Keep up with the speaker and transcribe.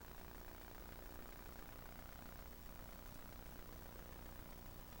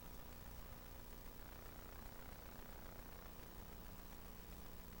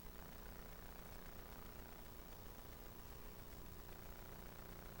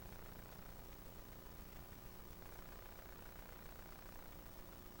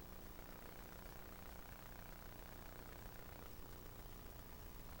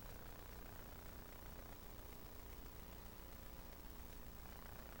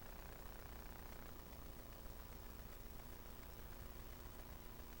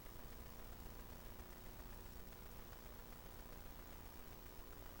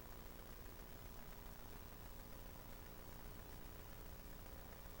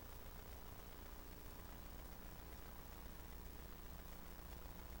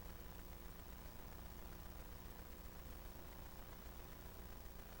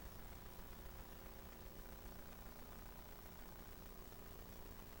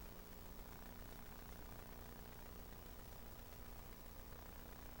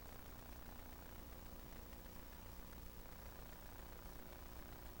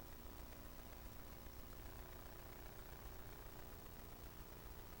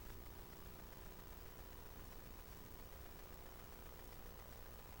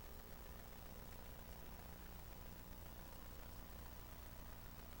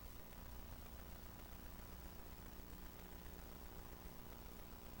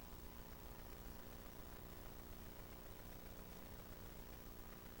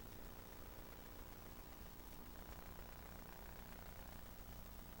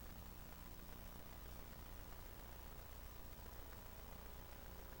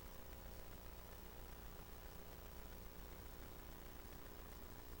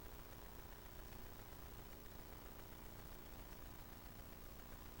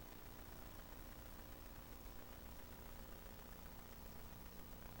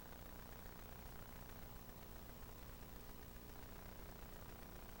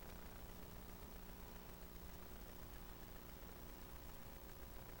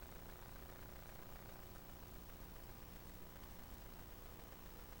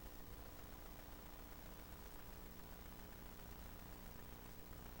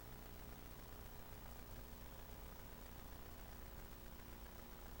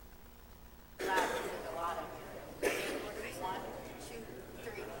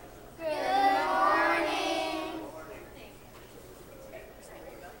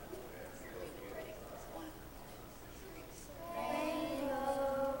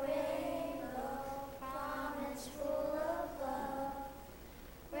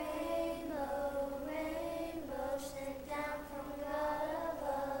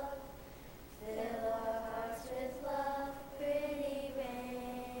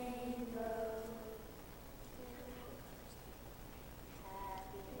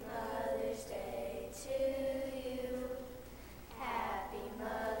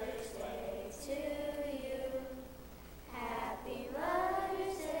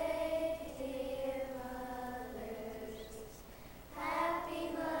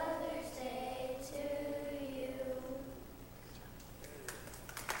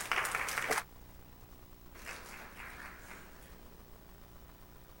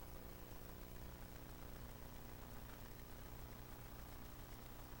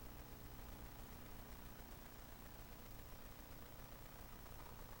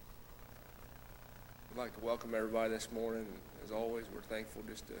like to welcome everybody this morning. As always, we're thankful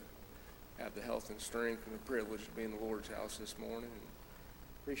just to have the health and strength and the privilege to be in the Lord's house this morning. And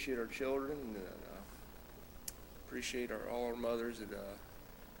appreciate our children and appreciate all our mothers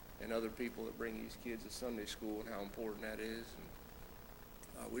and other people that bring these kids to Sunday school and how important that is.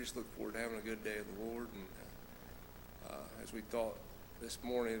 And we just look forward to having a good day of the Lord. And as we thought this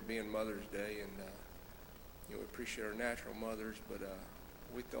morning of being Mother's Day, and we appreciate our natural mothers, but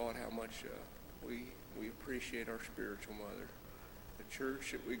we thought how much we appreciate our spiritual mother, the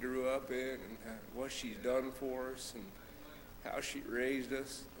church that we grew up in, and what she's done for us, and how she raised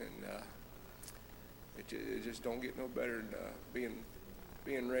us, and it just don't get no better than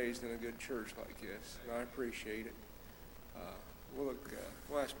being raised in a good church like this, and I appreciate it. We'll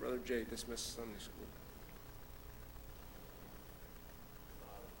ask Brother Jay to dismiss Sunday school.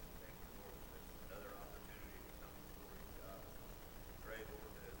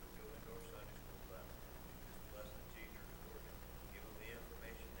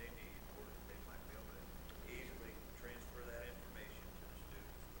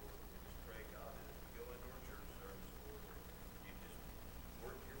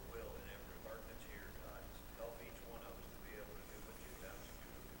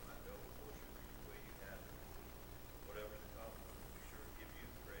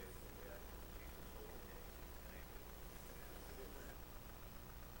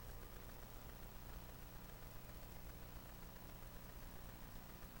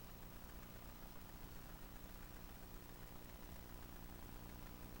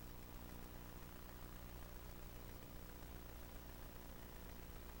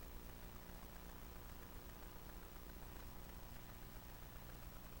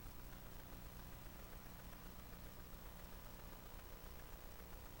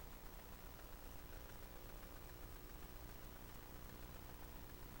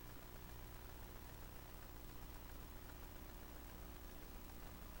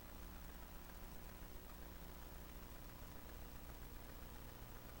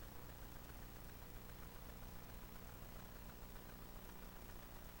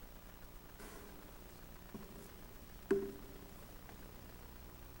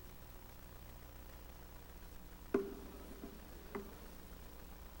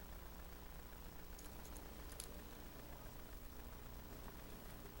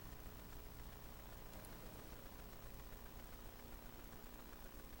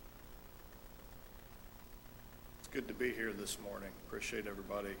 Good to be here this morning. Appreciate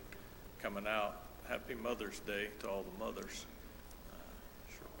everybody coming out. Happy Mother's Day to all the mothers.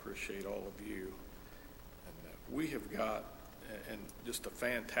 Sure appreciate all of you. And we have got just a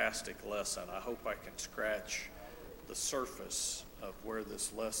fantastic lesson. I hope I can scratch the surface of where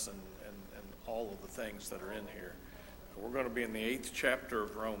this lesson and all of the things that are in here. We're going to be in the 8th chapter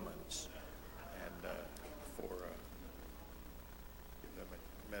of Romans. And give them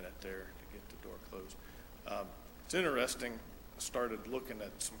a minute there to get the door closed. It's interesting. I started looking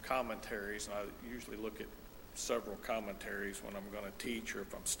at some commentaries, and I usually look at several commentaries when I'm going to teach or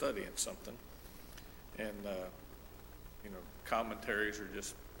if I'm studying something. And, commentaries are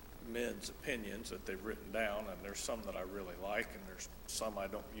just men's opinions that they've written down, and there's some that I really like, and there's some I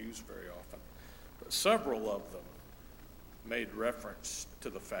don't use very often. But several of them made reference to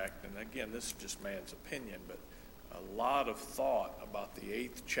the fact, and again, this is just man's opinion, but a lot of thought about the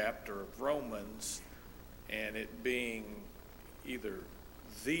 8th chapter of Romans and it being either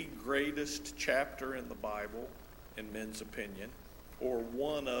the greatest chapter in the Bible, in men's opinion, or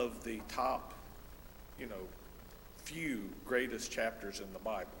one of the top, few greatest chapters in the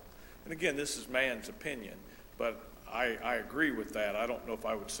Bible. And again, this is man's opinion, but I agree with that. I don't know if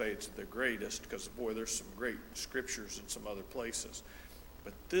I would say it's the greatest, because, boy, there's some great scriptures in some other places.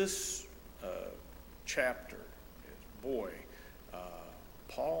 But this chapter,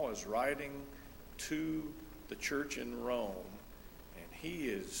 Paul is writing to the church in Rome, and he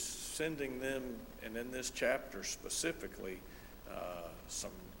is sending them, and in this chapter specifically,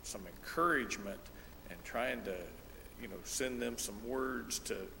 some encouragement and trying to, send them some words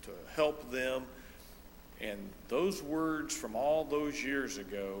to help them. And those words from all those years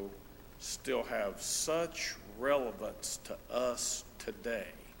ago still have such relevance to us today.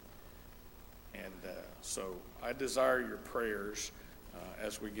 And so I desire your prayers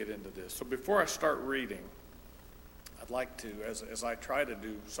as we get into this. So before I start reading, I'd like to, as I try to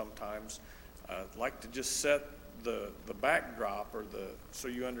do sometimes, I'd like to just set the backdrop so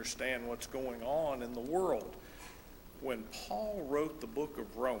you understand what's going on in the world. When Paul wrote the book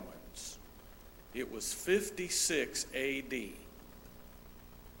of Romans, it was 56 AD. And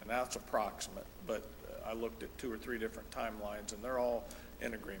that's approximate, but I looked at 2 or 3 different timelines, and they're all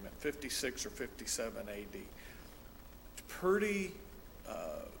in agreement, 56 or 57 AD. It's pretty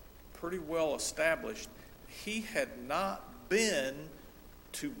well established. He had not been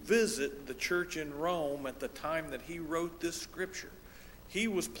to visit the church in Rome at the time that he wrote this scripture. He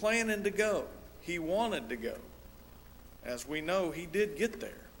was planning to go. He wanted to go. As we know, he did get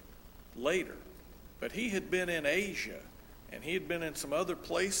there later. But he had been in Asia, and he had been in some other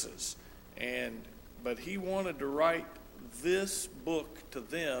places. But he wanted to write this book to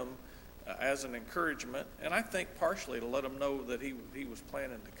them as an encouragement, and I think partially to let them know that he was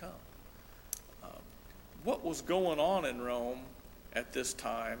planning to come. What was going on in Rome at this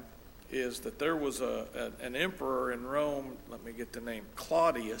time is that there was an emperor in Rome, let me get the name,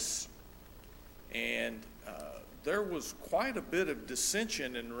 Claudius, and there was quite a bit of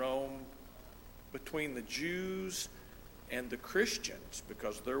dissension in Rome between the Jews and the Christians,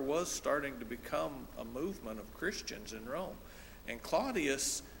 because there was starting to become a movement of Christians in Rome. And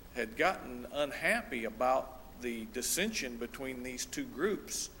Claudius had gotten unhappy about the dissension between these two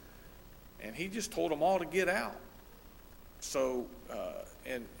groups, and he just told them all to get out. So,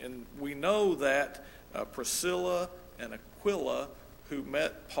 and we know that Priscilla and Aquila, who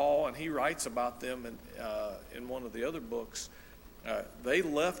met Paul, and he writes about them in one of the other books, they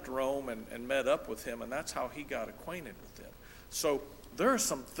left Rome and met up with him, and that's how he got acquainted with them. So there are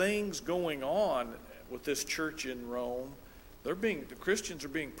some things going on with this church in Rome. The Christians are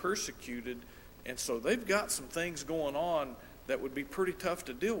being persecuted, and so they've got some things going on that would be pretty tough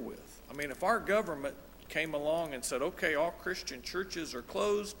to deal with. I mean, if our government came along and said, okay, all Christian churches are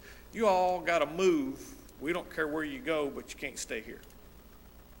closed, you all got to move. We don't care where you go, but you can't stay here.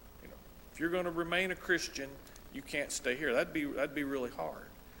 You know, if you're going to remain a Christian, you can't stay here. That'd be really hard.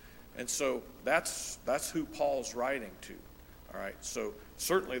 And so that's who Paul's writing to. All right. So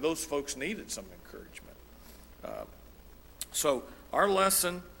certainly those folks needed some encouragement. So our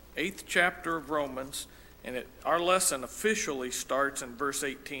lesson, 8th chapter of Romans, and our lesson officially starts in verse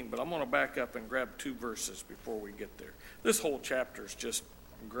 18, but I'm going to back up and grab 2 verses before we get there. This whole chapter is just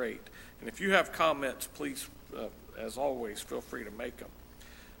great. And if you have comments, please, as always, feel free to make them.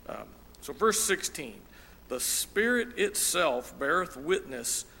 So verse 16, the Spirit itself beareth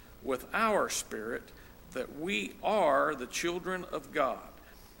witness with our spirit that we are the children of God.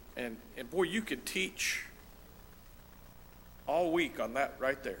 And boy, you could teach all week on that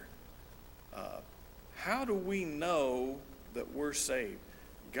right there. How do we know that we're saved?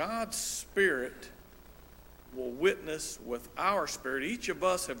 God's Spirit will witness with our spirit. Each of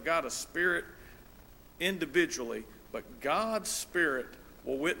us have got a spirit individually, but God's Spirit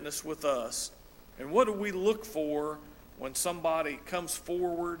will witness with us. And what do we look for when somebody comes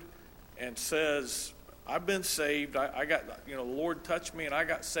forward and says, I've been saved, I got, the Lord touched me and I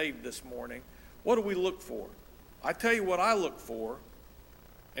got saved this morning? What do we look for? I tell you what I look for,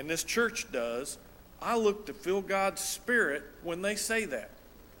 and this church does. I look to feel God's Spirit when they say that.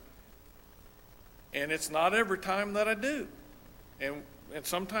 And it's not every time that I do. And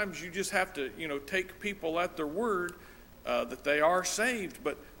sometimes you just have to, take people at their word that they are saved.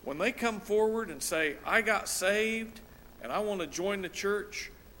 But when they come forward and say, I got saved and I want to join the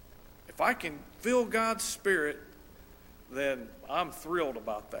church, if I can feel God's Spirit, then I'm thrilled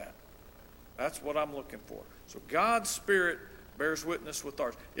about that. That's what I'm looking for. So God's Spirit bears witness with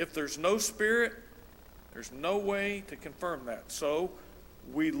ours. If there's no Spirit, there's no way to confirm that. So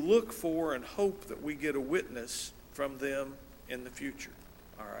we look for and hope that we get a witness from them in the future.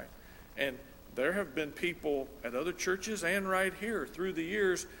 All right. And there have been people at other churches and right here through the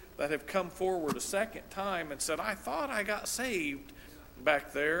years that have come forward a second time and said, I thought I got saved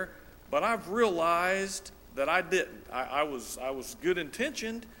back there, but I've realized that I didn't. I was good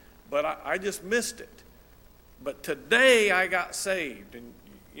intentioned, but I just missed it. But today I got saved. And,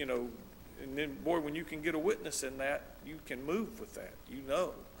 and then, boy, when you can get a witness in that, you can move with that.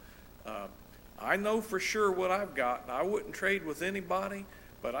 I know for sure what I've got. I wouldn't trade with anybody,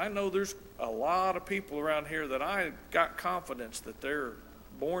 but I know there's a lot of people around here that I got confidence that they're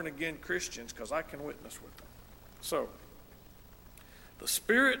born-again Christians because I can witness with them. So, the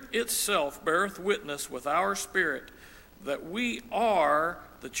Spirit itself beareth witness with our spirit that we are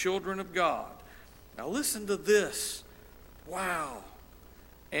the children of God. Now listen to this. Wow.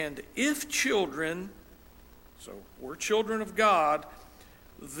 And if children, so we're children of God,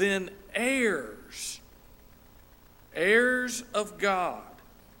 then heirs of God,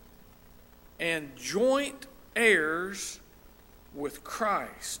 and joint heirs with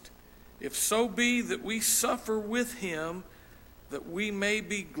Christ, if so be that we suffer with him, that we may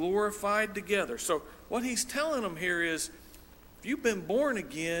be glorified together. So what he's telling them here is, if you've been born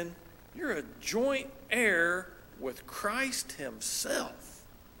again, You're a joint heir with Christ himself.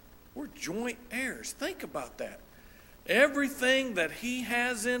 We're joint heirs. Think about that. Everything that he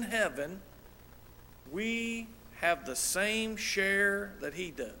has in heaven, we have the same share that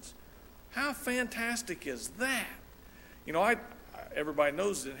he does. How fantastic is that? You know, everybody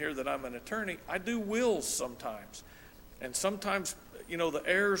knows in here that I'm an attorney. I do wills sometimes. And sometimes, you know, the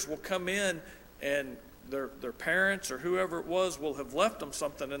heirs will come in and their parents or whoever it was will have left them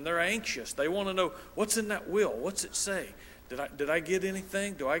something and they're anxious. They want to know, what's in that will? What's it say? Did I get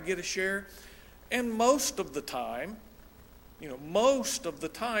anything? Do I get a share? And most of the time,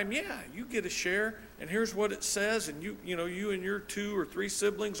 yeah, you get a share, and here's what it says, and you and your 2 or 3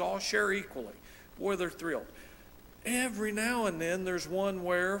 siblings all share equally. Boy, they're thrilled. Every now and then there's one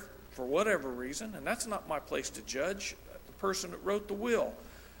where, for whatever reason, and that's not my place to judge the person that wrote the will,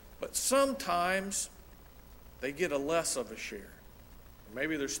 but sometimes they get a less of a share.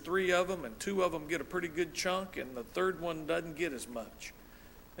 Maybe there's 3 of them, and 2 of them get a pretty good chunk, and the third one doesn't get as much.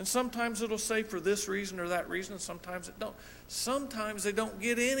 And sometimes it'll say for this reason or that reason, and sometimes it don't. Sometimes they don't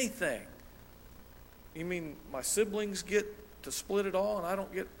get anything. You mean my siblings get to split it all and I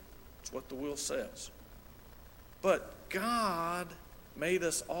don't get? It's what the will says. But God made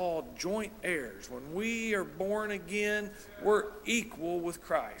us all joint heirs. When we are born again, we're equal with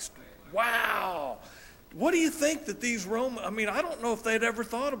Christ. Wow! What do you think that these Romans, I don't know if they'd ever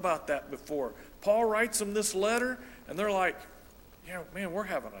thought about that before. Paul writes them this letter, and they're like, yeah, man, we're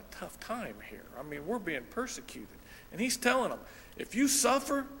having a tough time here. We're being persecuted. And he's telling them, if you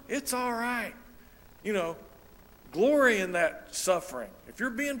suffer, it's all right. Glory in that suffering. If you're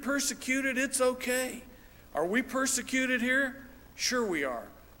being persecuted, it's okay. Are we persecuted here? Sure we are.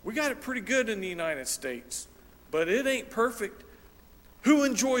 We got it pretty good in the United States, but it ain't perfect. Who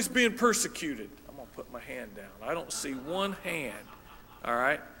enjoys being persecuted? I'm going to put my hand down. I don't see one hand, all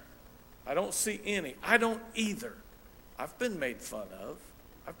right? I don't see any. I don't either. I've been made fun of.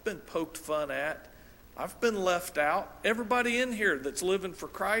 I've been poked fun at. I've been left out. Everybody in here that's living for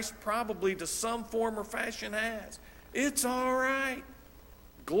Christ probably to some form or fashion has. It's all right.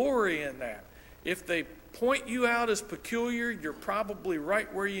 Glory in that. If they point you out as peculiar, you're probably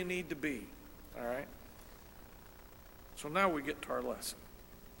right where you need to be. All right? So now we get to our lesson.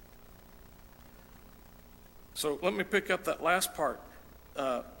 So let me pick up that last part.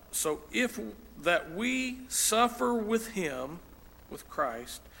 So if that we suffer with him, with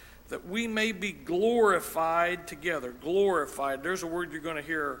Christ, that we may be glorified together. Glorified. There's a word you're going to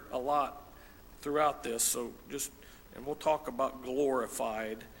hear a lot throughout this. And we'll talk about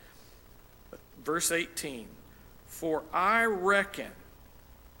glorified. Verse 18. For I reckon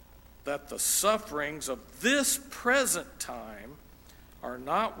that the sufferings of this present time are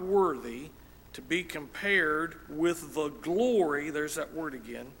not worthy to be compared with the glory, there's that word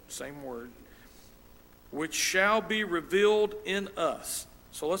again, same word, which shall be revealed in us.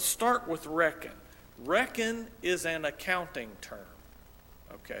 So let's start with reckon. Reckon is an accounting term,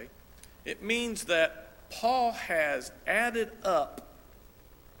 okay? It means that Paul has added up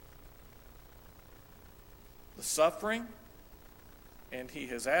the suffering, and he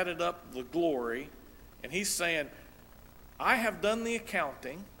has added up the glory, and he's saying, I have done the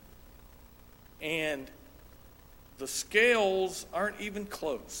accounting, and the scales aren't even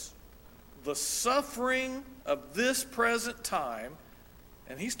close. The suffering of this present time,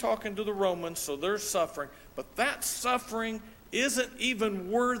 and he's talking to the Romans, so they're suffering, but that suffering isn't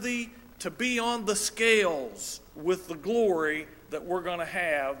even worthy to be on the scales with the glory that we're going to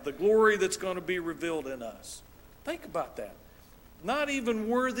have, the glory that's going to be revealed in us. Think about that. Not even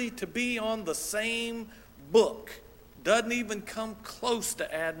worthy to be on the same book. Doesn't even come close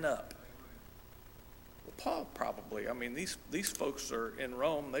to adding up. Paul probably, these folks are in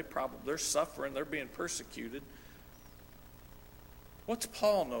Rome, they're suffering, they're being persecuted. What's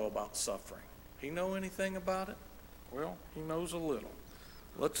Paul know about suffering? He know anything about it? Well, he knows a little.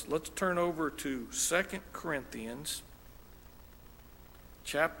 Let's turn over to 2 Corinthians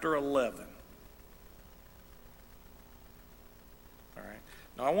chapter 11. All right.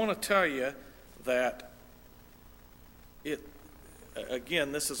 Now I want to tell you that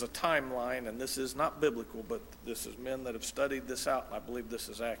again, this is a timeline, and this is not biblical, but this is men that have studied this out, and I believe this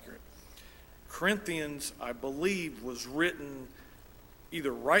is accurate. Corinthians, I believe, was written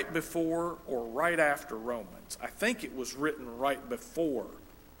either right before or right after Romans. I think it was written right before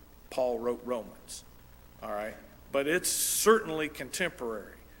Paul wrote Romans. All right? But it's certainly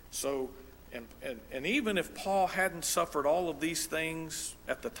contemporary. So, and even if Paul hadn't suffered all of these things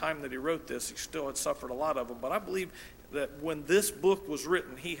at the time that he wrote this, he still had suffered a lot of them. But I believe that when this book was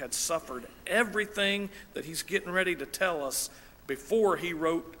written, he had suffered everything that he's getting ready to tell us before he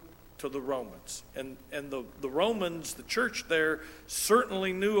wrote to the Romans. And the Romans, the church there,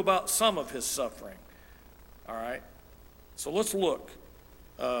 certainly knew about some of his suffering. All right? So let's look.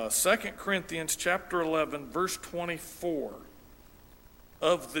 2 Corinthians chapter 11, verse 24.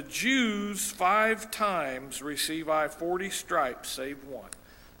 Of the Jews, 5 times receive I 40 stripes, save one.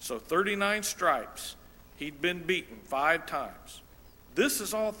 So 39 stripes. He'd been beaten 5 times. This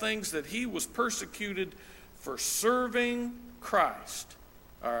is all things that he was persecuted for serving Christ.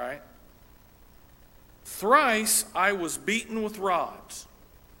 All right? Thrice I was beaten with rods.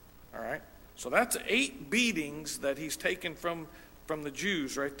 All right? So that's 8 beatings that he's taken from the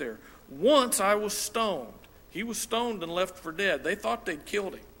Jews right there. Once I was stoned. He was stoned and left for dead. They thought they'd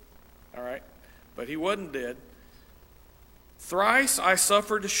killed him. All right? But he wasn't dead. Thrice I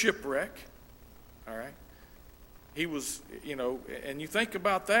suffered a shipwreck. All right? He was, and you think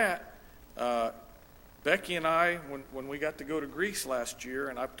about that. Becky and I, when we got to go to Greece last year,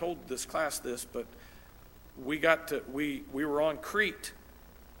 and I've told this class this, but we were on Crete,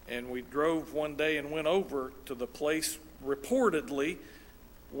 and we drove one day and went over to the place reportedly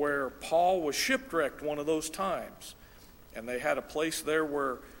where Paul was shipwrecked one of those times. And they had a place there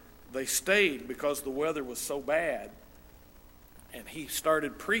where they stayed because the weather was so bad. And he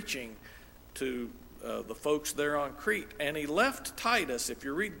started preaching to the folks there on Crete. And he left Titus, if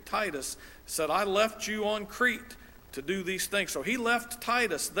you read Titus, said, I left you on Crete to do these things. So he left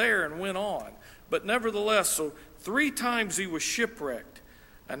Titus there and went on. But nevertheless, so 3 times he was shipwrecked.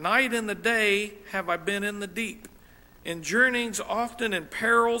 A night and the day have I been in the deep. In journeyings often in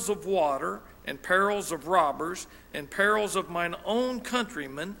perils of water, and perils of robbers, and perils of mine own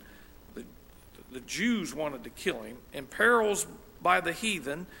countrymen. The Jews wanted to kill him. And perils by the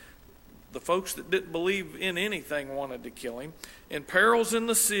heathen. The folks that didn't believe in anything wanted to kill him. And perils in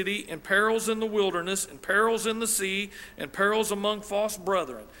the city, and perils in the wilderness, and perils in the sea, and perils among false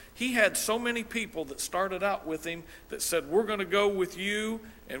brethren. He had so many people that started out with him that said, we're going to go with you,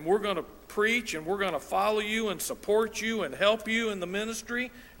 and we're going to preach, and we're going to follow you and support you and help you in the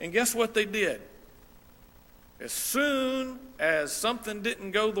ministry. And guess what they did? As soon as something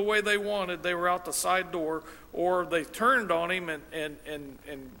didn't go the way they wanted, they were out the side door, or they turned on him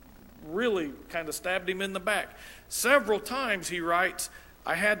and really kind of stabbed him in the back. Several times, he writes,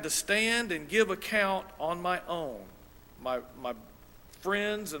 I had to stand and give account on my own. My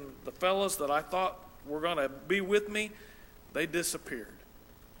friends and the fellows that I thought were going to be with me, they disappeared.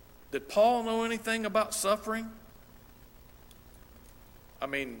 Did Paul know anything about suffering? I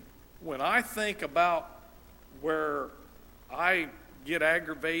mean, when I think about where I get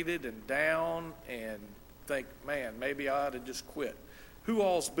aggravated and down and think, man, maybe I ought to just quit. Who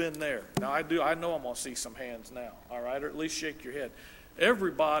all's been there? Now, I know I'm going to see some hands now, all right? Or at least shake your head.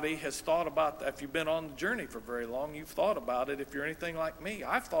 Everybody has thought about that. If you've been on the journey for very long, you've thought about it. If you're anything like me,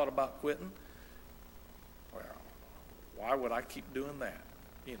 I've thought about quitting. Well, why would I keep doing that?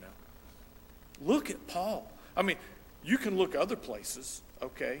 Look at Paul. I mean, you can look other places,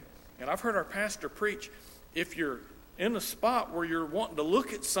 okay? And I've heard our pastor preach, if you're in a spot where you're wanting to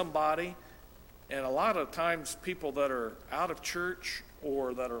look at somebody, and a lot of times people that are out of church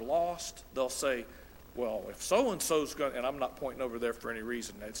or that are lost, they'll say, well, if so-and-so's going to, and I'm not pointing over there for any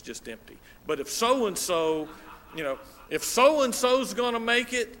reason, it's just empty. But if so-and-so, if so-and-so's going to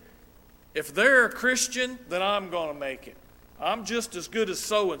make it, if they're a Christian, then I'm going to make it. I'm just as good as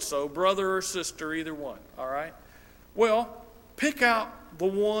so-and-so, brother or sister, either one, all right? Well, pick out the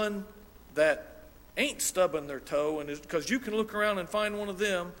one that ain't stubbing their toe, and because you can look around and find one of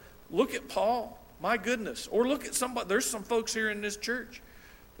them. Look at Paul, my goodness. Or look at somebody. There's some folks here in this church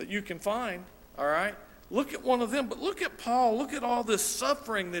that you can find, all right? Look at one of them, but look at Paul. Look at all this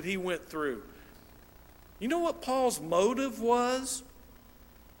suffering that he went through. You know what Paul's motive was?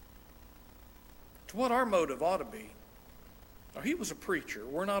 It's what our motive ought to be. Now, he was a preacher.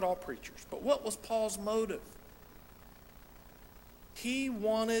 We're not all preachers. But what was Paul's motive? He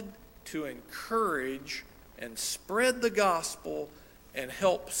wanted to encourage and spread the gospel and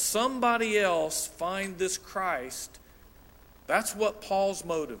help somebody else find this Christ. That's what Paul's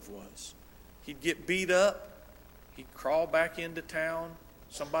motive was. He'd get beat up. He'd crawl back into town.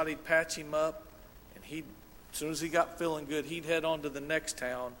 Somebody'd patch him up. And as soon as he got feeling good, he'd head on to the next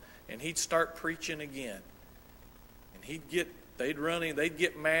town and he'd start preaching again. And they'd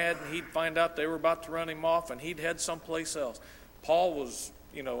get mad, and he'd find out they were about to run him off, and he'd head someplace else. Paul was,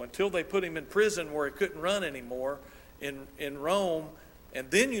 until they put him in prison where he couldn't run anymore in Rome. And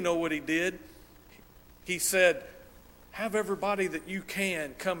then you know what he did? He said, have everybody that you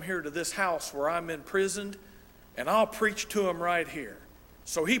can come here to this house where I'm imprisoned, and I'll preach to them right here.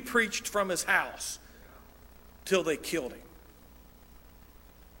 So he preached from his house till they killed him.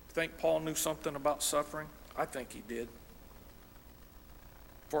 think Paul knew something about suffering? I think he did.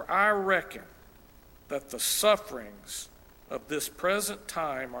 For I reckon that the sufferings of this present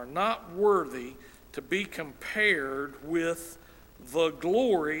time are not worthy to be compared with the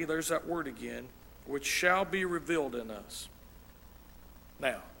glory, there's that word again, which shall be revealed in us.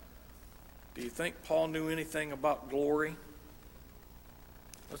 Now, do you think Paul knew anything about glory?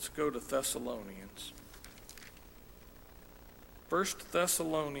 Let's go to Thessalonians. 1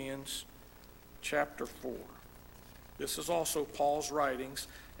 Thessalonians chapter 4. This is also Paul's writings,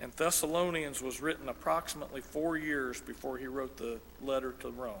 and Thessalonians was written approximately 4 years before he wrote the letter to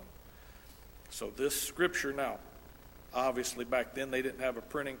Rome. So this scripture now, obviously back then they didn't have a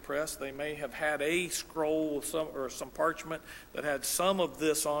printing press. They may have had a scroll or some parchment that had some of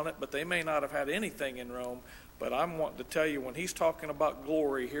this on it, but they may not have had anything in Rome. But I'm wanting to tell you, when he's talking about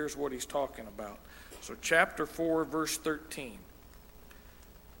glory, here's what he's talking about. So chapter 4, verse 13.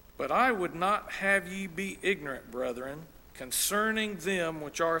 But I would not have ye be ignorant, brethren, concerning them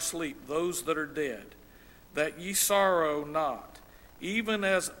which are asleep, those that are dead, that ye sorrow not, even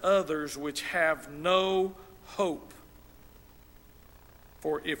as others which have no hope.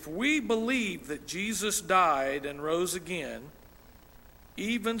 For if we believe that Jesus died and rose again,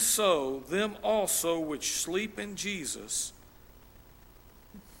 even so them also which sleep in Jesus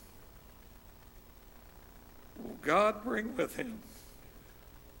will God bring with him.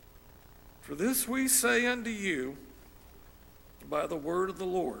 For this we say unto you by the word of the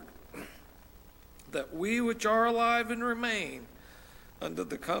Lord, that we which are alive and remain unto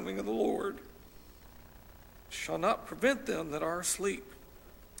the coming of the Lord shall not prevent them that are asleep.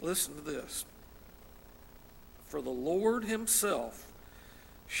 Listen to this. For the Lord himself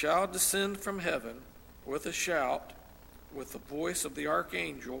shall descend from heaven with a shout, with the voice of the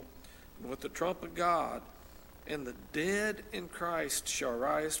archangel, and with the trump of God, and the dead in Christ shall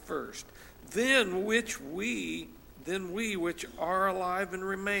rise first. Then we which are alive and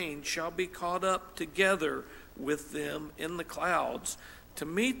remain shall be caught up together with them in the clouds to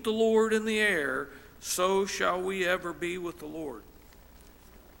meet the Lord in the air. So shall we ever be with the Lord.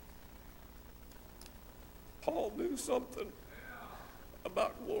 Paul knew something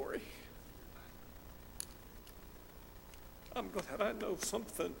about glory. I'm glad I know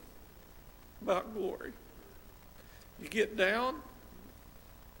something about glory. You get down,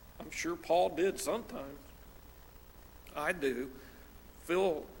 I'm sure Paul did sometimes. I do.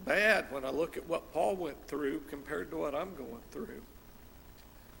 Feel bad when I look at what Paul went through compared to what I'm going through.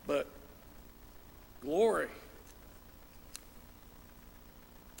 But glory.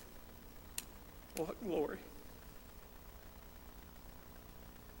 What glory?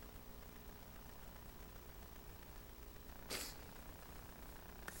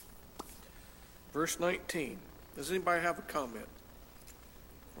 Verse 19. Does anybody have a comment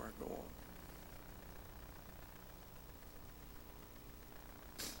before I go on?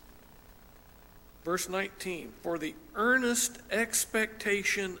 Verse 19. For the earnest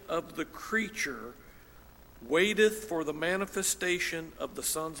expectation of the creature waiteth for the manifestation of the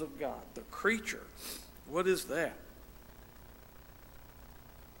sons of God. The creature. What is that?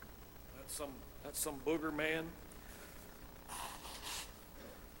 That's some booger man.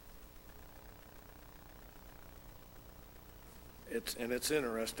 It's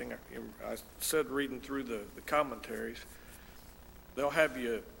interesting. I said reading through the commentaries, they'll have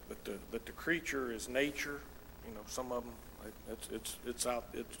you that the creature is nature. You know, some of them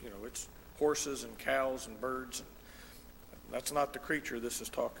it's horses and cows and birds. That's not the creature this is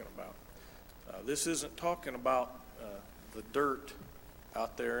talking about. This isn't talking about the dirt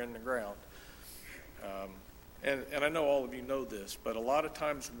out there in the ground. And I know all of you know this, but a lot of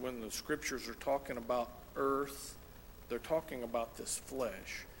times when the scriptures are talking about earth, they're talking about this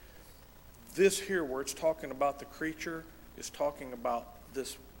flesh. This here, where it's talking about the creature, is talking about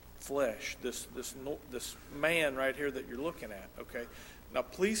this flesh, this man right here that you're looking at. Okay. Now,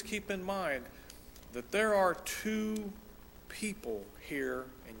 please keep in mind that there are two people here,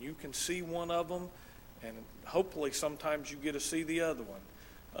 and you can see one of them, and hopefully sometimes you get to see the other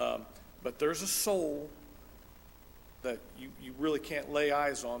one. But there's a soul that you really can't lay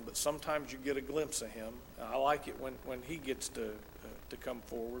eyes on, but sometimes you get a glimpse of him. I like it when he gets to come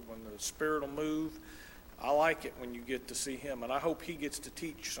forward, when the Spirit will move. I like it when you get to see him, and I hope he gets to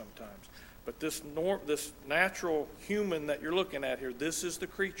teach sometimes. But this natural human that you're looking at here, this is the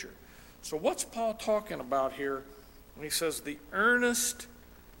creature. So what's Paul talking about here when he says the earnest?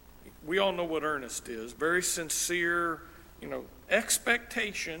 We all know what earnest is. Very sincere,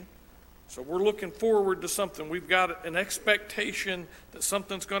 expectation. So we're looking forward to something. We've got an expectation that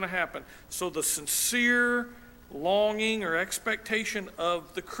something's going to happen. So the sincere longing or expectation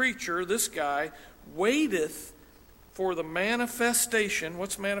of the creature, this guy, waiteth for the manifestation.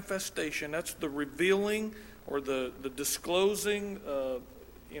 What's manifestation? That's the revealing or the disclosing.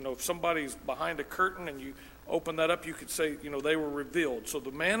 If somebody's behind a curtain and you open that up, you could say, they were revealed. So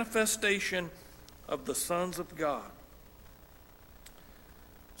the manifestation of the sons of God.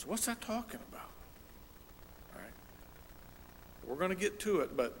 So what's that talking about? All right. We're going to get to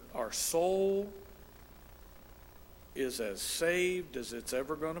it, but our soul is as saved as it's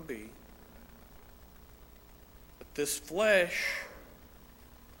ever going to be. But this flesh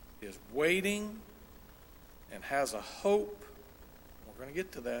is waiting and has a hope. We're going to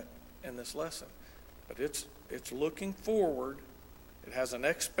get to that in this lesson. But it's looking forward. It has an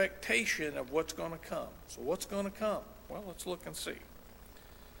expectation of what's going to come. So what's going to come? Well, let's look and see.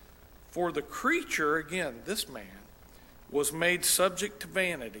 For the creature, again, this man, was made subject to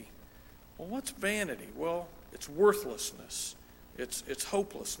vanity. Well, what's vanity? Well, it's worthlessness. It's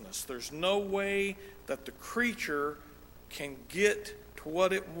hopelessness. There's no way that the creature can get to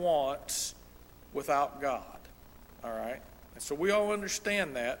what it wants without God. All right? And so we all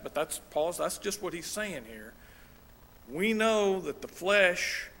understand that, but that's just what he's saying here. We know that the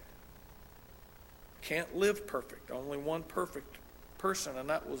flesh can't live perfect. Only one perfect person, and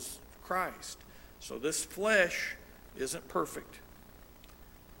that was Christ. So this flesh isn't perfect.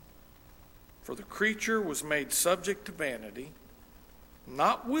 For the creature was made subject to vanity,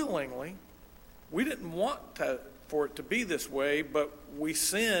 not willingly. We didn't want for it to be this way, but we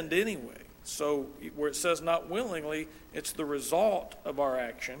sinned anyway. So where it says not willingly, it's the result of our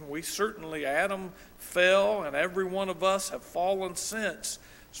action. Adam fell, and every one of us have fallen since.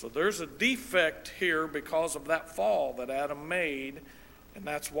 So there's a defect here because of that fall that Adam made, and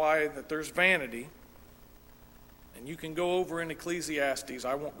that's why that there's vanity. And you can go over in Ecclesiastes.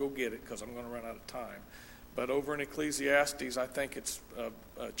 I won't go get it because I'm going to run out of time. But over in Ecclesiastes, I think it's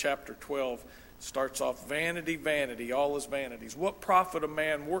chapter 12, starts off, vanity, vanity, all is vanities. What profit a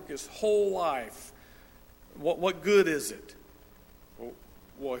man work his whole life? What good is it?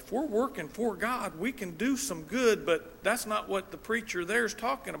 Well, if we're working for God, we can do some good, but that's not what the preacher there is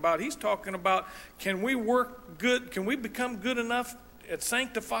talking about. He's talking about, can we work good? Can we become good enough and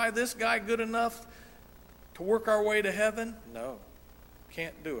sanctify this guy good enough to work our way to heaven? No,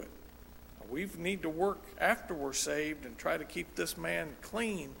 can't do it. We need to work after we're saved and try to keep this man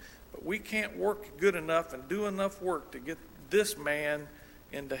clean, but we can't work good enough and do enough work to get this man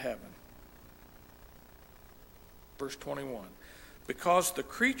into heaven. Verse 21. Because the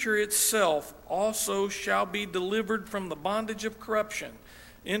creature itself also shall be delivered from the bondage of corruption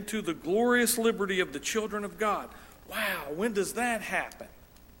into the glorious liberty of the children of God. Wow, when does that happen?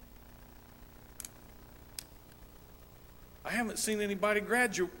 I haven't seen anybody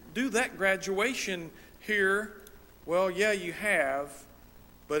do that graduation here. Well, yeah, you have,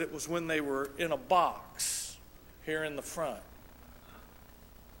 but it was when they were in a box here in the front.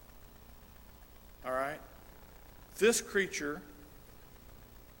 All right? This creature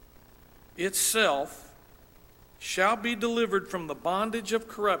itself shall be delivered from the bondage of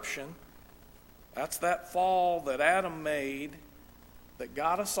corruption. That's that fall that Adam made that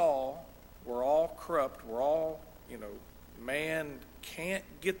got us all. We're all corrupt. We're all, man can't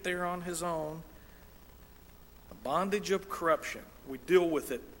get there on his own. The bondage of corruption. We deal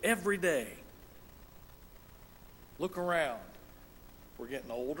with it every day. Look around. We're getting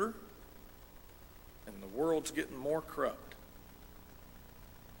older, and the world's getting more corrupt.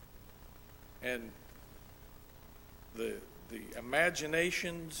 And the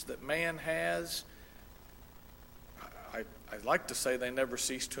imaginations that man has, I'd like to say they never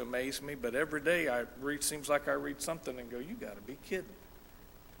cease to amaze me, but every day seems like I read something and go, you got to be kidding.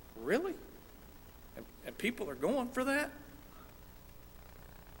 Really? And people are going for that?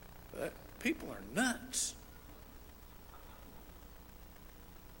 People are nuts.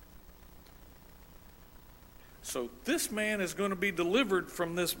 So this man is going to be delivered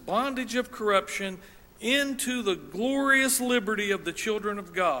from this bondage of corruption into the glorious liberty of the children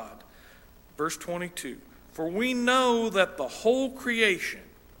of God. Verse 22. For we know that the whole creation,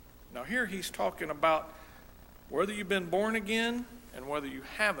 now here he's talking about whether you've been born again and whether you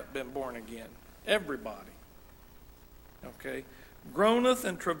haven't been born again. Everybody. Okay? Groaneth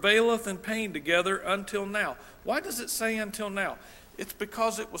and travaileth in pain together until now. Why does it say until now? It's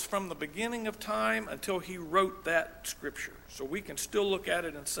because it was from the beginning of time until he wrote that scripture. So we can still look at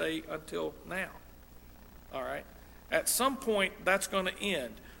it and say until now. All right? At some point, that's going to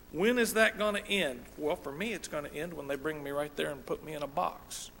end. When is that going to end? Well, for me, it's going to end when they bring me right there and put me in a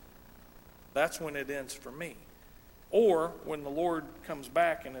box. That's when it ends for me. Or when the Lord comes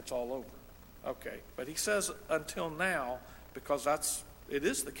back and it's all over. Okay, but he says until now because it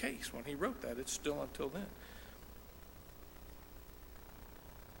is the case. When he wrote that, it's still until then.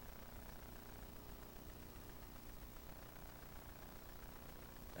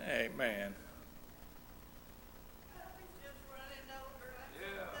 Amen.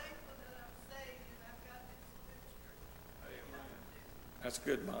 That's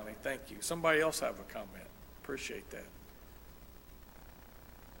good, Bonnie. Thank you. Somebody else have a comment? Appreciate that.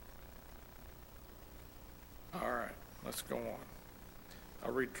 All right, let's go on.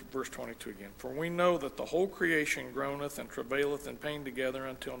 I'll read verse 22 again. For we know that the whole creation groaneth and travaileth in pain together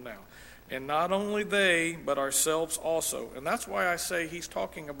until now. And not only they, but ourselves also. And that's why I say he's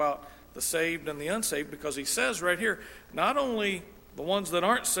talking about the saved and the unsaved, because he says right here, not only the ones that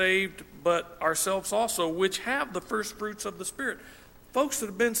aren't saved, but ourselves also, which have the first fruits of the Spirit. Folks that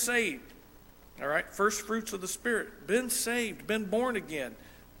have been saved, all right, first fruits of the Spirit, been saved, been born again.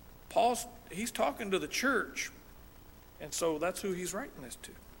 He's talking to the church, and so that's who he's writing this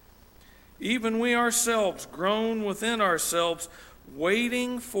to. Even we ourselves groan within ourselves,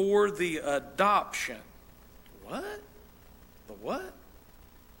 waiting for the adoption. What? The what?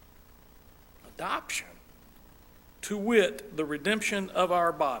 Adoption. To wit, the redemption of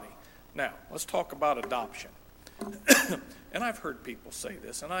our body. Now, let's talk about adoption. And I've heard people say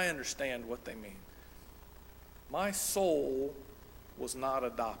this, and I understand what they mean. My soul was not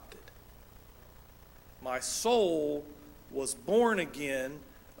adopted. My soul was born again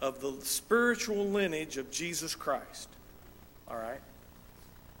of the spiritual lineage of Jesus Christ. All right?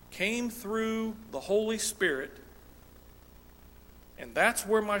 Came through the Holy Spirit, and that's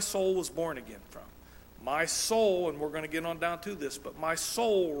where my soul was born again from. My soul, and we're going to get on down to this, but my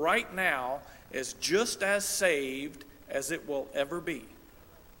soul right now is just as saved as it will ever be.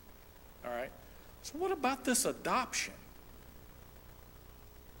 All right? So what about this adoption?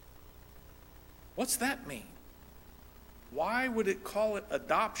 What's that mean? Why would it call it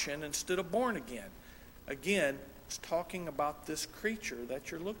adoption instead of born again? Again, it's talking about this creature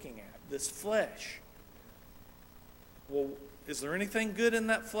that you're looking at, this flesh. Well, is there anything good in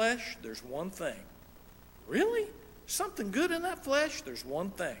that flesh? There's one thing. Really? Something good in that flesh? There's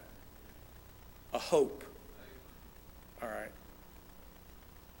one thing. A hope. All right.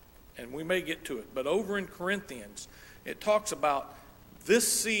 And we may get to it. But over in Corinthians, it talks about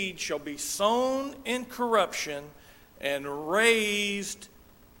this seed shall be sown in corruption and raised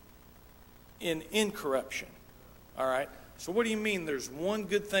in incorruption. All right. So what do you mean there's one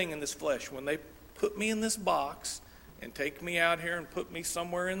good thing in this flesh? When they put me in this box and take me out here and put me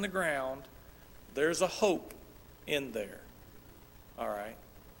somewhere in the ground, there's a hope in there. All right.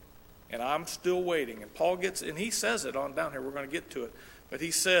 And I'm still waiting. And Paul gets, and he says it on down here. We're going to get to it. But he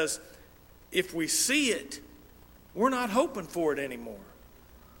says, if we see it, we're not hoping for it anymore.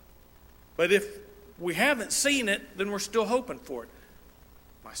 But if we haven't seen it, then we're still hoping for it.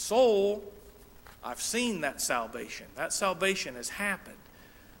 My soul, I've seen that salvation. That salvation has happened.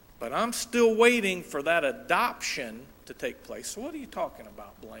 But I'm still waiting for that adoption to take place. So what are you talking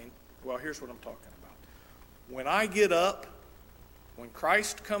about, Blain? Well, here's what I'm talking about. When I get up, when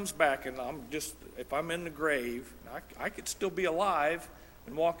Christ comes back, and if I'm in the grave, I could still be alive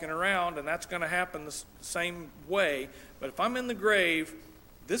and walking around, and that's going to happen the same way. But if I'm in the grave,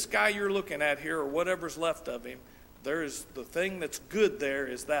 this guy you're looking at here, or whatever's left of him, there's the thing that's good there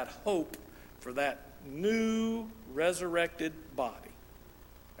is that hope for that new resurrected body.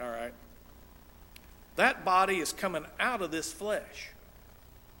 All right? That body is coming out of this flesh,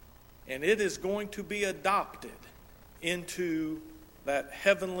 and it is going to be adopted into that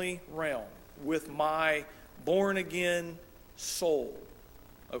heavenly realm with my born-again soul.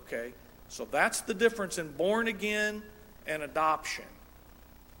 Okay? So that's the difference in born again and adoption.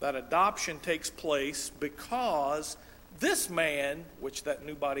 That adoption takes place because this man, which that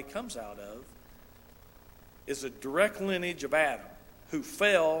new body comes out of, is a direct lineage of Adam, who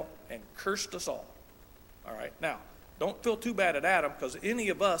fell and cursed us all. All right? Now, don't feel too bad at Adam, because any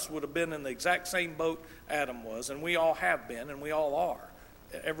of us would have been in the exact same boat Adam was, and we all have been, and we all are.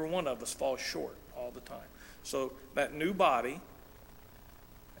 Every one of us falls short all the time. So that new body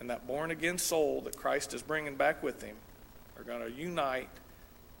and that born-again soul that Christ is bringing back with him are going to unite,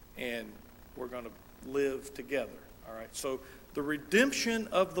 and we're going to live together. All right? So the redemption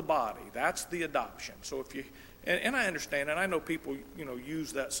of the body, that's the adoption. So if you, and I understand, and I know people,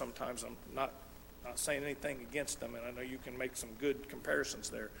 use that sometimes. I'm not saying anything against them, and I know you can make some good comparisons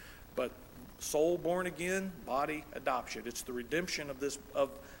there. But soul born again, body adoption. It's the redemption of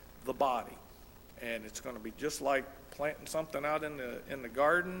the body. And it's going to be just like planting something out in the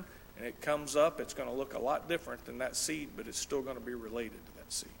garden, and it comes up. It's going to look a lot different than that seed, but it's still going to be related to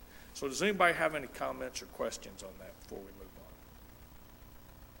that seed. So does anybody have any comments or questions on that before we move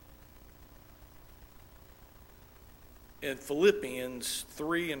on? In Philippians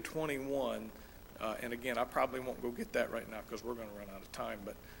 3 and 21, and again, I probably won't go get that right now because we're going to run out of time,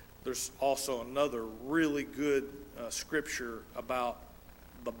 but there's also another really good scripture about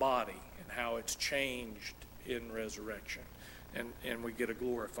the body and how it's changed in resurrection, and we get a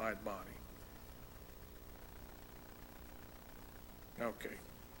glorified body. Okay.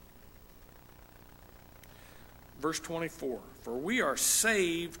 Verse 24, for we are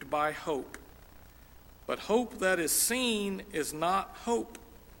saved by hope, but hope that is seen is not hope.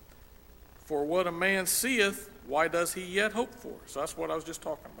 For what a man seeth, why does he yet hope for? So that's what I was just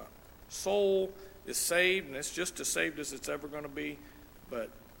talking about. Soul is saved, and it's just as saved as it's ever going to be, but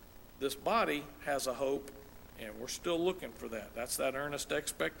this body has a hope, and we're still looking for that. That's that earnest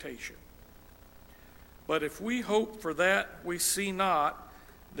expectation. But if we hope for that we see not,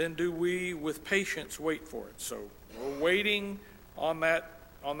 then do we with patience wait for it. So we're waiting on that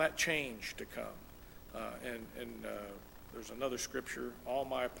change to come. And there's another scripture, all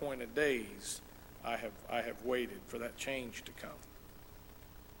my appointed days I have waited for that change to come.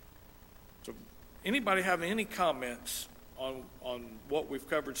 So anybody have any comments on what we've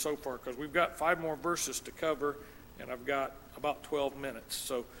covered so far? Because we've got 5 more verses to cover, and I've got about 12 minutes.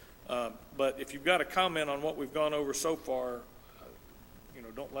 So, but if you've got a comment on what we've gone over so far,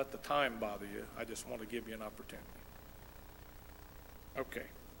 don't let the time bother you. I just want to give you an opportunity. Okay.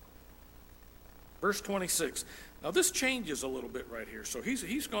 Verse 26. Now this changes a little bit right here. So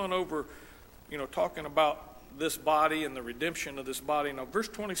he's gone over, talking about this body and the redemption of this body. Now verse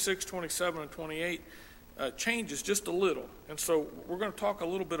 26, 27, and 28 changes just a little. And so we're going to talk a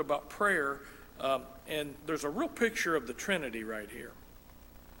little bit about prayer. And there's a real picture of the Trinity right here.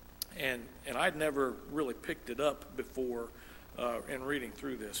 And I'd never really picked it up before in reading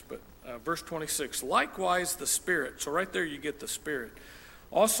through this. But verse 26, likewise the Spirit, so right there you get the Spirit,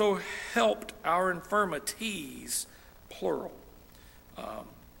 also helped our infirmities, plural.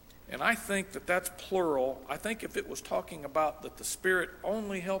 And I think that's plural. I think if it was talking about that the Spirit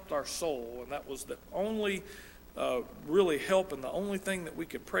only helped our soul, and that was the only really help, and the only thing that we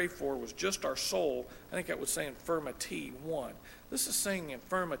could pray for was just our soul, I think that would say infirmity, one. This is saying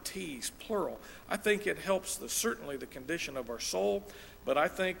infirmities, plural. I think it helps certainly the condition of our soul, but I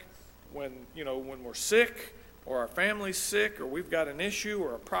think when we're sick, or our family's sick, or we've got an issue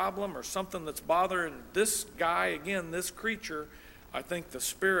or a problem or something that's bothering this guy, again, this creature, I think the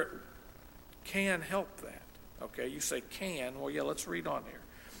Spirit can help that. Okay, you say can. Well, yeah, let's read on here.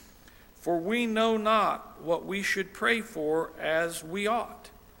 For we know not what we should pray for as we ought.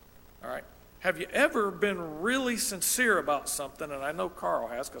 All right. Have you ever been really sincere about something? And I know Carl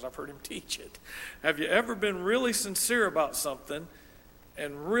has because I've heard him teach it. Have you ever been really sincere about something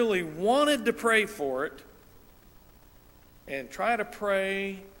and really wanted to pray for it, and try to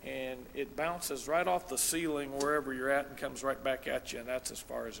pray, and it bounces right off the ceiling wherever you're at and comes right back at you, and that's as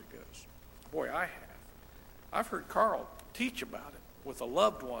far as it goes? Boy, I have. I've heard Carl teach about it with a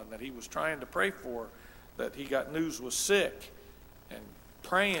loved one that he was trying to pray for, that he got news was sick, and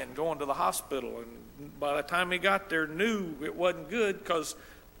praying, going to the hospital, and by the time he got there, knew it wasn't good because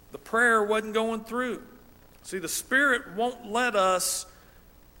the prayer wasn't going through. See, the Spirit won't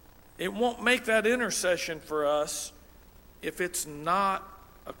it won't make that intercession for us if it's not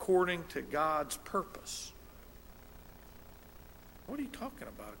according to God's purpose. What are you talking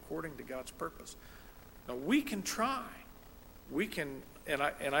about, according to God's purpose? Now, we can try. We can, and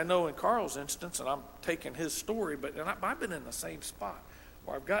I know in Carl's instance, and I'm taking his story, but I've been in the same spot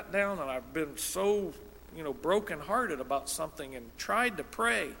where I've got down and I've been so, brokenhearted about something and tried to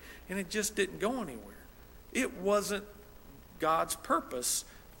pray, and it just didn't go anywhere. It wasn't God's purpose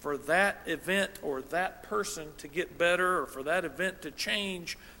for that event or that person to get better, or for that event to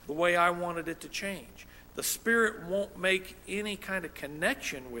change the way I wanted it to change. The Spirit won't make any kind of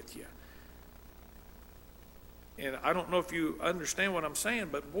connection with you. And I don't know if you understand what I'm saying,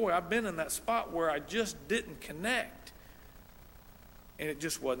 but boy, I've been in that spot where I just didn't connect. And it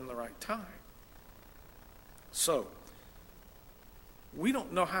just wasn't the right time. So, we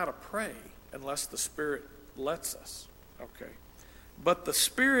don't know how to pray unless the Spirit lets us. Okay. But the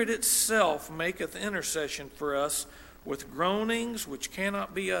Spirit itself maketh intercession for us with groanings which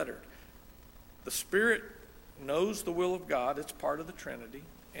cannot be uttered. The Spirit knows the will of God. It's part of the Trinity,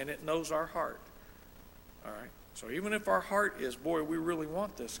 and it knows our heart. All right? So even if our heart is, boy, we really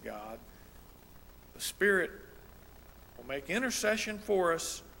want this, God, the Spirit will make intercession for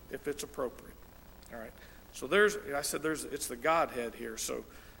us if it's appropriate. All right? So it's the Godhead here, so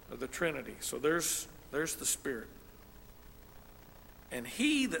the Trinity. So there's the Spirit. And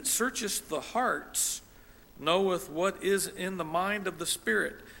he that searcheth the hearts knoweth what is in the mind of the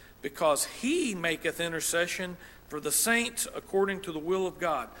Spirit, because he maketh intercession for the saints according to the will of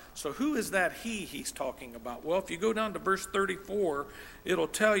God. So who is that he's talking about? Well, if you go down to verse 34, it'll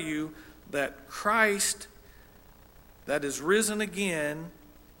tell you that Christ, that is risen again,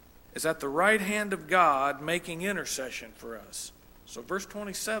 is at the right hand of God making intercession for us. So verse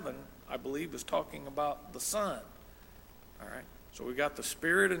 27, I believe, is talking about the Son. All right. So we got the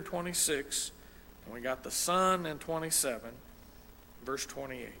Spirit in 26, and we got the Son in 27, verse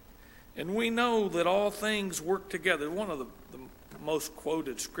 28. And we know that all things work together. One of the most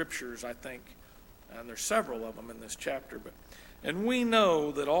quoted scriptures, I think, and there's several of them in this chapter. And we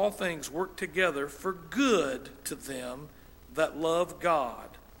know that all things work together for good to them that love God,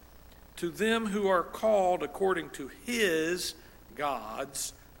 to them who are called according to his,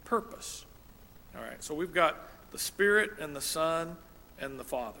 God's, purpose. All right, so we've got the Spirit and the Son and the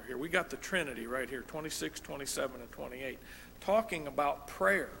Father here. We got the Trinity right here, 26, 27, and 28, talking about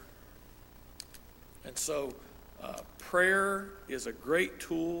prayer. And so prayer is a great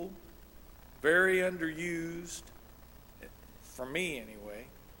tool, very underused, for me anyway,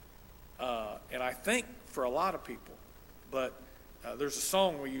 and I think for a lot of people. But there's a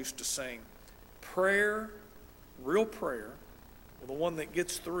song we used to sing, prayer, real prayer, the one that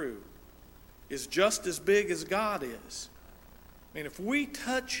gets through, is just as big as God is. I mean, if we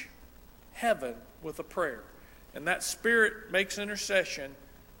touch heaven with a prayer, and that Spirit makes intercession,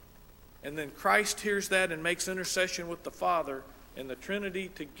 and then Christ hears that and makes intercession with the Father, and the Trinity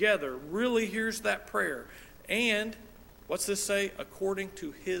together really hears that prayer. And, what's this say? According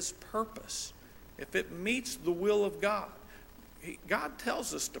to his purpose. If it meets the will of God. God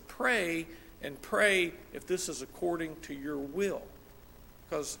tells us to pray, and pray if this is according to your will.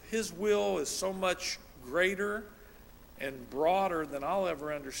 Because his will is so much greater and broader than I'll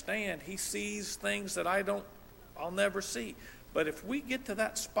ever understand. He sees things that I'll never see. But if we get to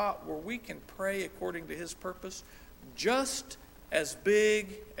that spot where we can pray according to his purpose, just as big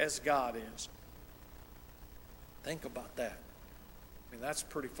as God is, think about that. I mean, that's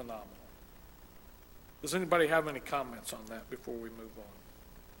pretty phenomenal. Does anybody have any comments on that before we move on?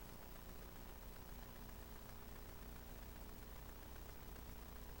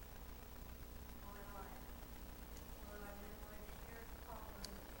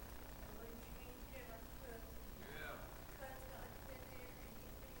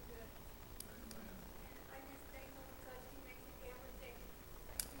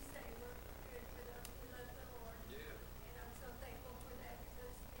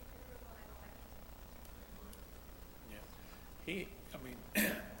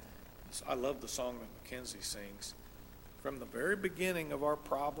 I love the song that Mackenzie sings. From the very beginning of our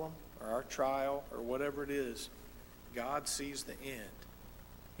problem or our trial or whatever it is, God sees the end.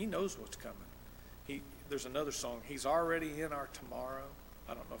 He knows what's coming. There's another song, he's already in our tomorrow.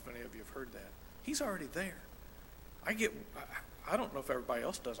 I don't know if any of you have heard that. He's already there. I don't know if everybody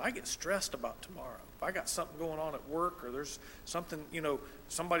else does. I get stressed about tomorrow. If I got something going on at work, or there's something,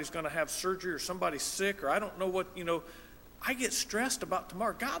 somebody's going to have surgery, or somebody's sick, or I don't know what, I get stressed about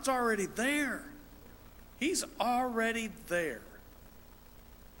tomorrow. God's already there. He's already there.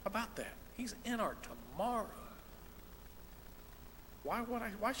 How about that? He's in our tomorrow.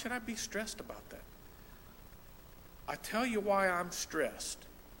 Why should I be stressed about that? I tell you why I'm stressed.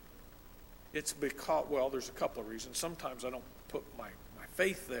 It's because, there's a couple of reasons. Sometimes I don't put my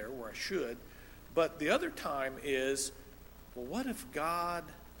faith there where I should. But the other time is, what if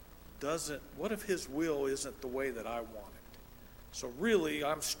what if his will isn't the way that I want it? So really,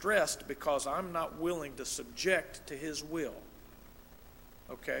 I'm stressed because I'm not willing to subject to his will.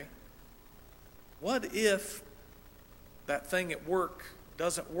 Okay? What if that thing at work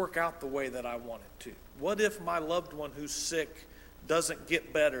doesn't work out the way that I want it to? What if my loved one who's sick doesn't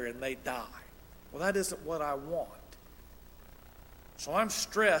get better and they die? Well, that isn't what I want. So I'm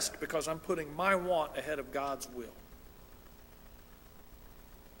stressed because I'm putting my want ahead of God's will.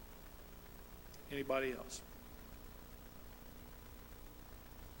 Anybody else?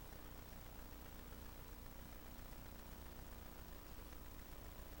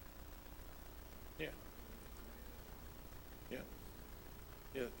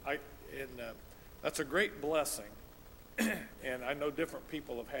 That's a great blessing, and I know different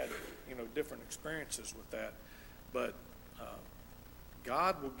people have had, different experiences with that. But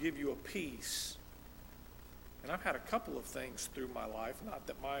God will give you a peace, and I've had a couple of things through my life. Not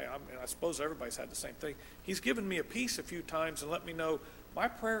that I suppose everybody's had the same thing. He's given me a peace a few times and let me know my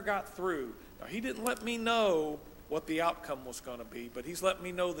prayer got through. Now, he didn't let me know what the outcome was going to be, but he's let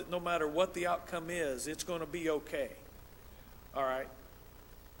me know that no matter what the outcome is, it's going to be okay. All right?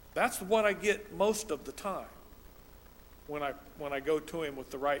 That's what I get most of the time when I go to him with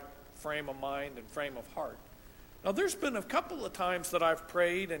the right frame of mind and frame of heart. Now, there's been a couple of times that I've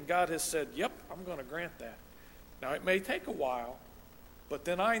prayed and God has said, yep, I'm going to grant that. Now, it may take a while, but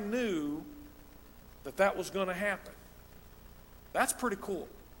then I knew that that was going to happen. That's pretty cool.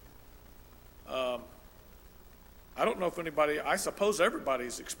 I don't know if I suppose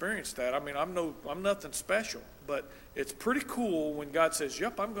everybody's experienced that. I mean, I'm nothing special, but it's pretty cool when God says,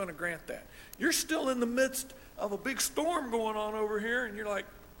 yep, I'm going to grant that. You're still in the midst of a big storm going on over here, and you're like,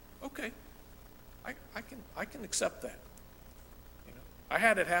 okay, I can accept that. You know, I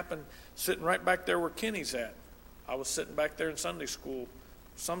had it happen sitting right back there where Kenny's at. I was sitting back there in Sunday school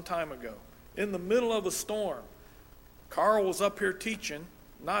some time ago, in the middle of a storm. Carl was up here teaching,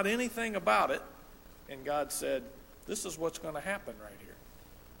 not anything about it, and God said, this is what's going to happen right here.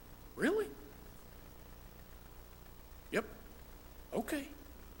 Really? Yep. Okay.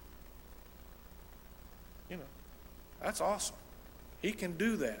 You know, that's awesome. He can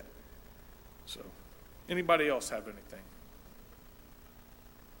do that. So, anybody else have anything?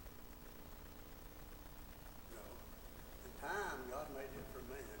 No. And time, God made it for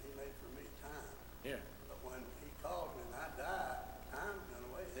me, and he made for me time. Yeah. But when he called me and I died, time went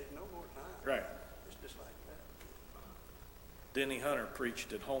away. There's no more time. Right. It's just like that. Denny Hunter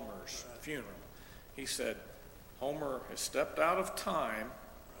preached at Homer's funeral. He said, Homer has stepped out of time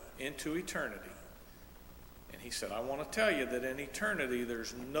into eternity. And he said, I want to tell you that in eternity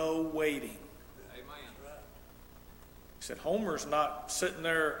there's no waiting. Amen. Right. He said, Homer's not sitting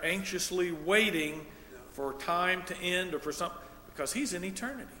there anxiously waiting for time to end or for something, because he's in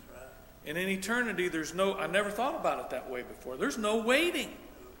eternity. Right. And in eternity there's no, I never thought about it that way before. There's no waiting.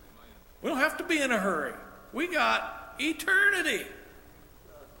 We don't have to be in a hurry. We got eternity,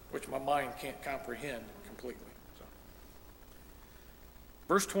 which my mind can't comprehend completely. So.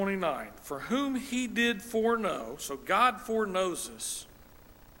 Verse 29, for whom he did foreknow, so God foreknows us.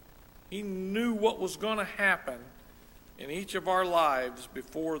 He knew what was going to happen in each of our lives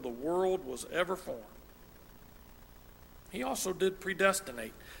before the world was ever formed. He also did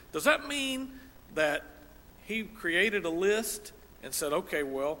predestinate. Does that mean that he created a list and said, okay,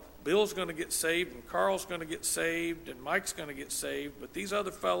 well, Bill's going to get saved, and Carl's going to get saved, and Mike's going to get saved, but these other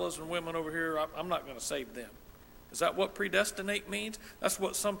fellows and women over here, I'm not going to save them? Is that what predestinate means? That's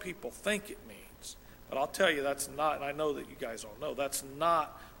what some people think it means. But I'll tell you, that's not, and I know that you guys all know, that's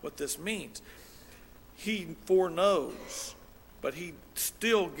not what this means. He foreknows, but he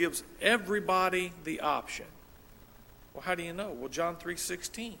still gives everybody the option. Well, how do you know? Well, John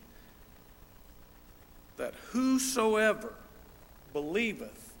 3:16, that whosoever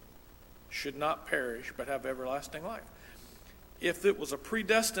believeth should not perish, but have everlasting life. If it was a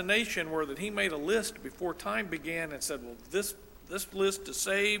predestination where that he made a list before time began and said, well, this list is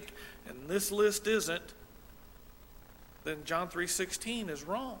saved and this list isn't, then John 3:16 is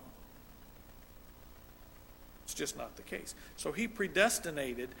wrong. It's just not the case. So he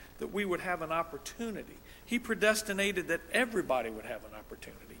predestinated that we would have an opportunity. He predestinated that everybody would have an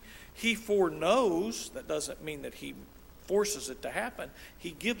opportunity. He foreknows, that doesn't mean that he forces it to happen.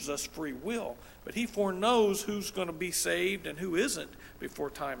 He gives us free will, but he foreknows who's going to be saved and who isn't before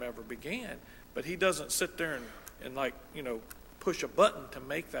time ever began. But he doesn't sit there and like, push a button to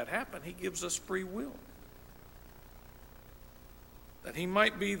make that happen. He gives us free will. That he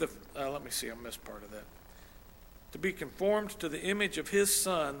might be I missed part of that. To be conformed to the image of his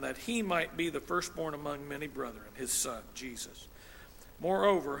Son, that he might be the firstborn among many brethren, his Son, Jesus.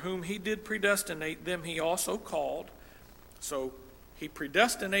 Moreover, whom he did predestinate, them he also called. So he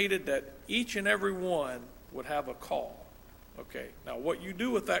predestinated that each and every one would have a call. Okay, now what you do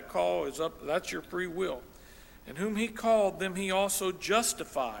with that call that's your free will. And whom he called, them he also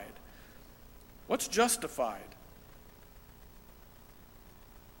justified. What's justified?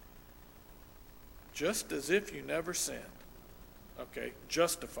 Just as if you never sinned. Okay,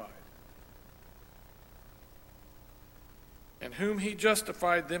 justified. And whom he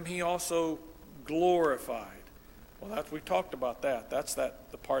justified, them he also glorified. Well, we talked about that. That's the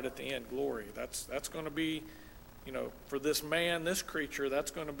part at the end, glory. That's going to be, for this man, this creature, that's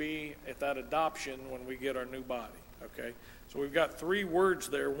going to be at that adoption when we get our new body. Okay? So we've got three words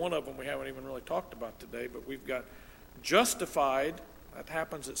there. One of them we haven't even really talked about today, but we've got justified. That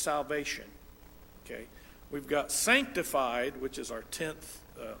happens at salvation. Okay? We've got sanctified, which is our 10th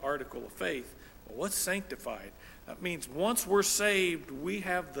article of faith. Well, what's sanctified? That means once we're saved, we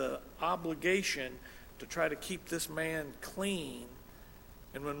have the obligation to try to keep this man clean.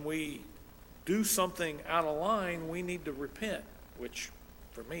 And when we do something out of line, we need to repent, which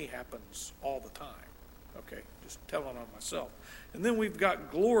for me happens all the time. Okay, just telling on myself. And then we've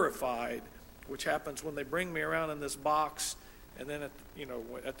got glorified, which happens when they bring me around in this box, and then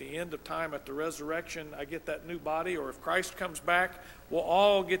at the end of time, at the resurrection, I get that new body, or if Christ comes back, we'll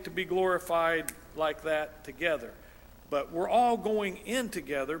all get to be glorified like that together. But we're all going in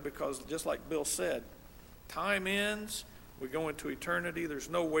together because, just like Bill said, time ends, we go into eternity. There's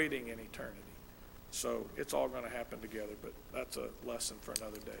no waiting in eternity. So it's all going to happen together, but that's a lesson for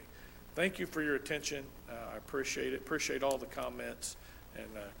another day. Thank you for your attention. I appreciate it. Appreciate all the comments. And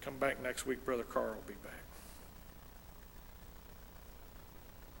come back next week. Brother Carl will be back.